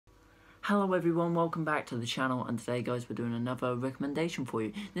Hello everyone, welcome back to the channel, and today guys we're doing another recommendation for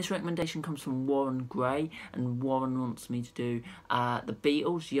you. This recommendation comes from Warren Gray, and Warren wants me to do the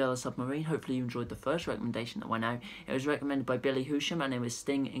Beatles, Yellow Submarine. Hopefully you enjoyed the first recommendation that went out. It was recommended by Billy Husham and it was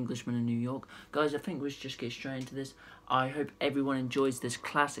Sting, Englishman in New York. Guys, I think we should just get straight into this. I hope everyone enjoys this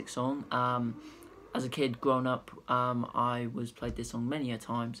classic song. As a kid growing up, I was played this song many a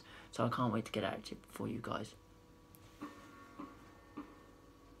times, so I can't wait to get out to it for you guys.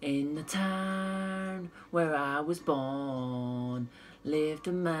 In the town where I was born lived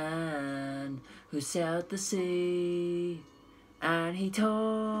a man who sailed the sea, and he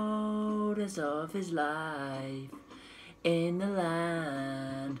told us of his life in the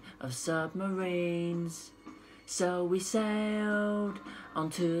land of submarines. So we sailed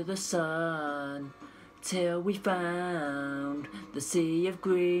onto the sun till we found the sea of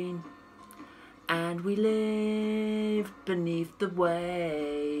green. And we lived beneath the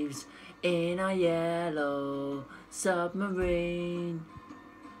waves in our yellow submarine.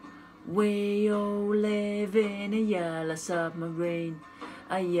 We all live in a yellow submarine,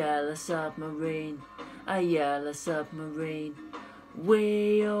 a yellow submarine, a yellow submarine.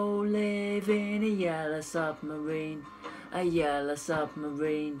 We all live in a yellow submarine, a yellow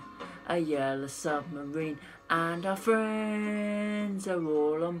submarine, a yellow submarine. And our friends are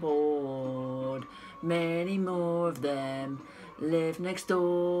all on board. Many more of them live next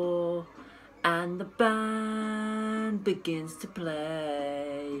door. And the band begins to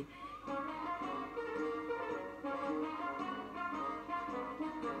play.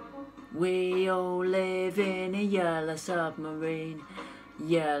 We all live in a yellow submarine,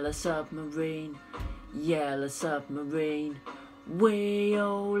 yellow submarine, yellow submarine. We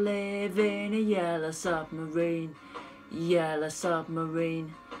all live in a yellow submarine, yellow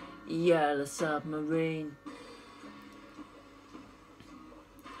submarine, yellow submarine.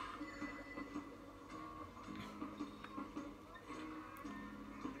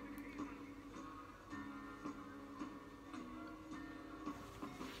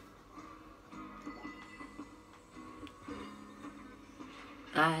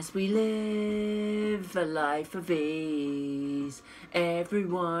 As we live a life of ease, every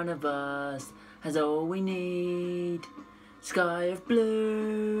one of us has all we need. Sky of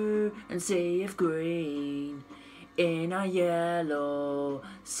blue and sea of green in our yellow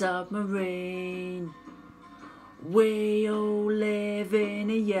submarine. We all live in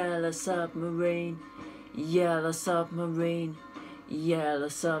a yellow submarine, yellow submarine, yellow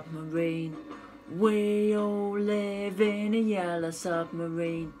submarine. We all live in a yellow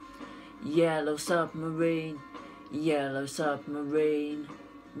submarine, yellow submarine, yellow submarine.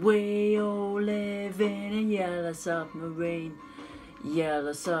 We all live in a yellow submarine,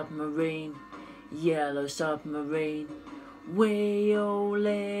 yellow submarine, yellow submarine. We all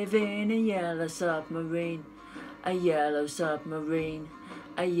live in a yellow submarine, a yellow submarine,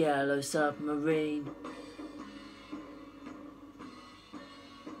 a yellow submarine.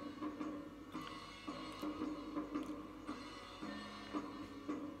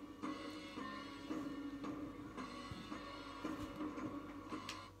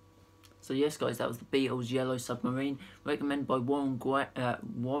 So yes guys, that was the Beatles' Yellow Submarine, recommended by Warren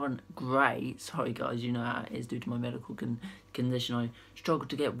Gray. Sorry guys, you know how it is due to my medical condition. I struggle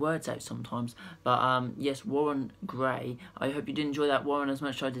to get words out sometimes. But yes, Warren Gray. I hope you did enjoy that, Warren, as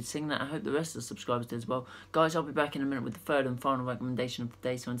much as I did sing that. I hope the rest of the subscribers did as well. Guys, I'll be back in a minute with the third and final recommendation of the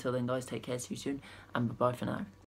day. So until then guys, take care, see you soon, and bye bye for now.